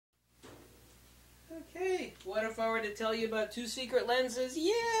Okay, what if I were to tell you about two secret lenses?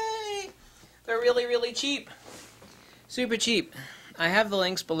 Yay! They're really, really cheap. Super cheap. I have the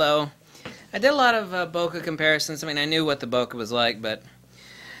links below. I did a lot of bokeh comparisons. I mean, I knew what the bokeh was like, but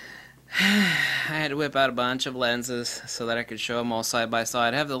I had to whip out a bunch of lenses so that I could show them all side by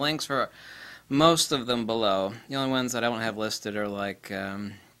side. I have the links for most of them below. The only ones that I don't have listed are like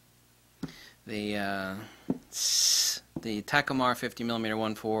the Takomar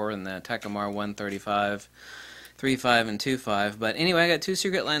 50mm 1.4 and the Takomar 135 3.5 and 2.5. But anyway, I got two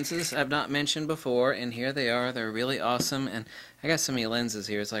secret lenses I've not mentioned before, and here they are. They're really awesome, and I got so many lenses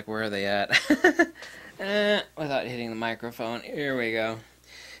here. It's like, where are they at? Without hitting the microphone. Here we go.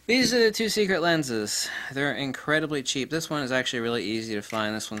 These are the two secret lenses. They're incredibly cheap. This one is actually really easy to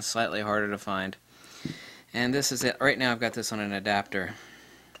find. This one's slightly harder to find. And this is it. Right now I've got this on an adapter.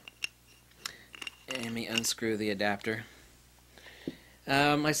 Let me unscrew the adapter.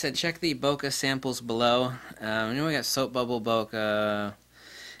 Like I said, check the bokeh samples below. We got soap bubble bokeh,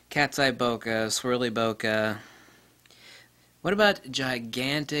 cat's eye bokeh, swirly bokeh. What about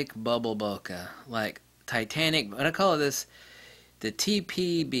gigantic bubble bokeh? Like Titanic, what I call this, the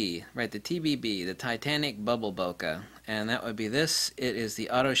TPB, right, the TBB, the Titanic bubble bokeh. And that would be this. It is the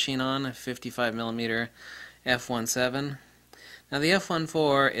Auto Chinon 55mm f1.7. Now the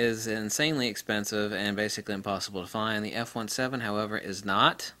f1.4 is insanely expensive and basically impossible to find. The f1.7, however, is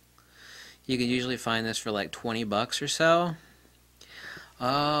not. You can usually find this for like 20 bucks or so.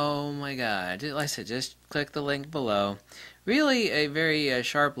 Oh my god. Like I said, just click the link below. Really a very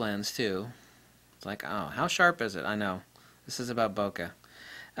sharp lens too. It's like, oh, how sharp is it? I know. This is about bokeh.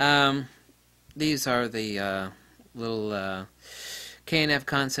 These are the little K&F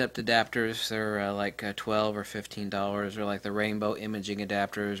concept adapters. They're like $12 or $15, or like the rainbow imaging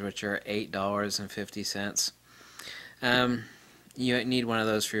adapters, which are $8.50. You need one of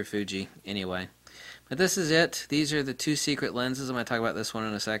those for your Fuji anyway. But this is it. These are the two secret lenses. I'm going to talk about this one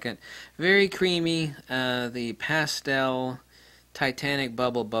in a second. Very creamy. The pastel Titanic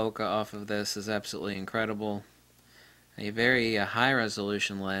bubble bokeh off of this is absolutely incredible. A very high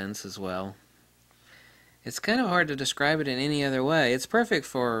resolution lens as well. It's kind of hard to describe it in any other way. It's perfect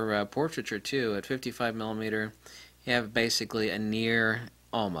for portraiture too. At 55mm, you have basically a near,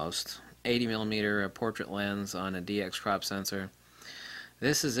 almost 80mm portrait lens on a DX crop sensor.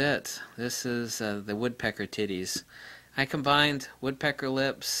 This is it. This is the woodpecker titties. I combined woodpecker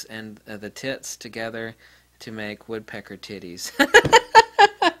lips and the tits together to make woodpecker titties.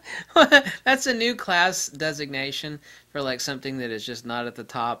 That's a new class designation for like something that is just not at the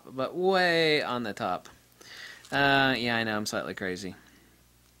top, but way on the top. Yeah, I know, I'm slightly crazy.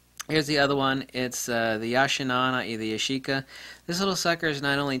 Here's the other one. It's the Yashinon, i.e. the Yashica. This little sucker is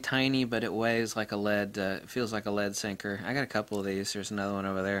not only tiny, but it weighs like a lead, feels like a lead sinker. I got a couple of these. There's another one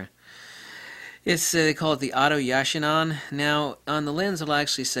over there. It's they call it the Auto Yashinon. Now, on the lens, it'll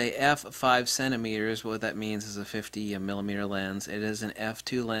actually say f5 cm. What that means is a 50mm lens. It is an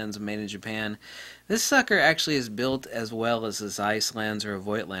f2 lens made in Japan. This sucker actually is built as well as a Zeiss lens or a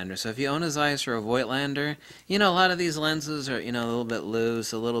Voigtlander. So if you own a Zeiss or a Voigtlander, you know, a lot of these lenses are, you know, a little bit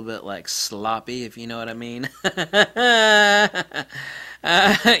loose, a little bit like sloppy, if you know what I mean.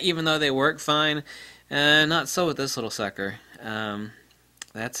 Even though they work fine. Not so with this little sucker.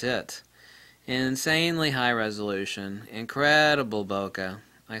 That's it. Insanely high resolution, incredible bokeh.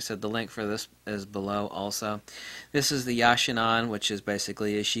 Like I said, the link for this is below also. This is the Yashinon, which is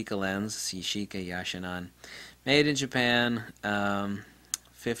basically a Yashica lens. It's Yashica Yashinon. Made in Japan.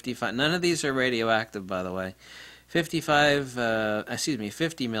 55. None of these are radioactive, by the way.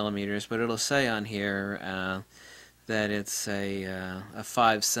 50mm, but it'll say on here that it's a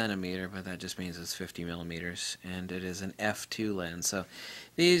 5 cm, but that just means it's 50mm, and it is an f2 lens. So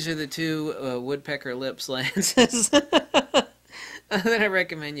these are the two woodpecker lips lenses that I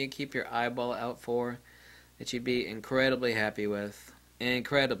recommend you keep your eyeball out for, that you'd be incredibly happy with.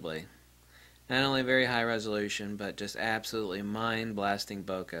 Incredibly. Not only very high resolution, but just absolutely mind-blasting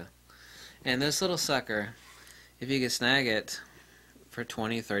bokeh. And this little sucker, if you could snag it for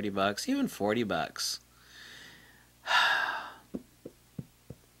 20, 30 bucks, even 40 bucks,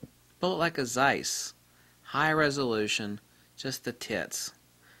 bullet like a Zeiss, high resolution, just the tits.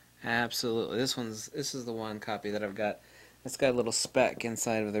 Absolutely. This is the one copy that I've got. It's got a little speck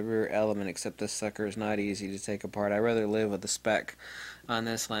inside of the rear element, except this sucker is not easy to take apart. I'd rather live with the speck on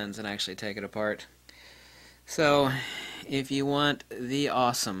this lens than actually take it apart. So, if you want the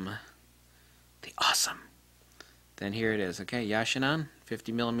awesome, then here it is. Okay, Yashinon,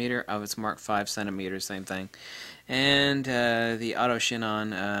 50mm of its mark 5 cm, same thing. And the Auto Chinon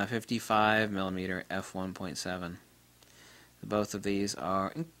 55mm f1.7. Both of these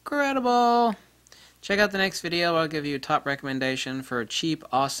are incredible. Check out the next video. I'll give you a top recommendation for cheap,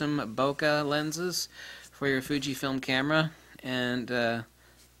 awesome bokeh lenses for your Fujifilm camera. And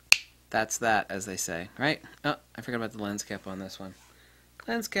that's that, as they say, right? Oh, I forgot about the lens cap on this one.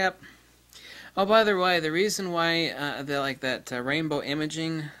 Lens cap. Oh, by the way, the reason why they like that rainbow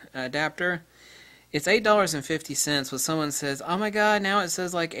imaging adapter, it's $8.50. When someone says, "Oh my God, now it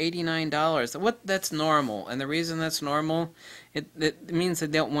says like $89." What? That's normal, and the reason that's normal, it means they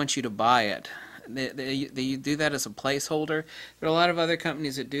don't want you to buy it. They do that as a placeholder. There are a lot of other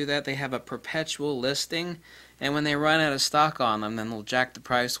companies that do that. They have a perpetual listing, and when they run out of stock on them, then they'll jack the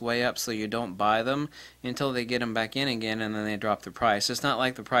price way up so you don't buy them until they get them back in again, and then they drop the price. It's not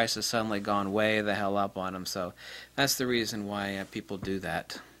like the price has suddenly gone way the hell up on them. So that's the reason why people do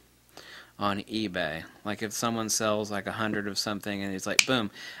that on eBay. Like if someone sells like 100 of something and it's like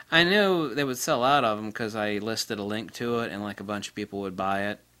boom, I knew they would sell out of them because I listed a link to it and like a bunch of people would buy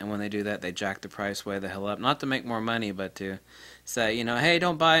it, and when they do that they jack the price way the hell up, not to make more money but to say, you know, hey,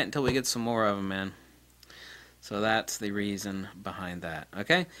 don't buy it until we get some more of them, man. So that's the reason behind that.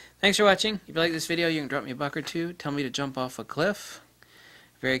 Okay, thanks for watching. If you like this video, you can drop me a buck or two, tell me to jump off a cliff.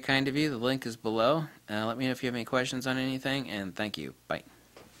 Very kind of you. The link is below. Let me know if you have any questions on anything, and thank you. Bye.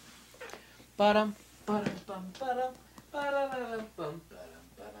 Ba-dum, ba-dum, bum, ba-dum, ba-da-da-dum, bum, ba-dum,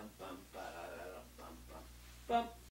 ba-dum, bum, ba-da-da-dum, bum, bum, bum.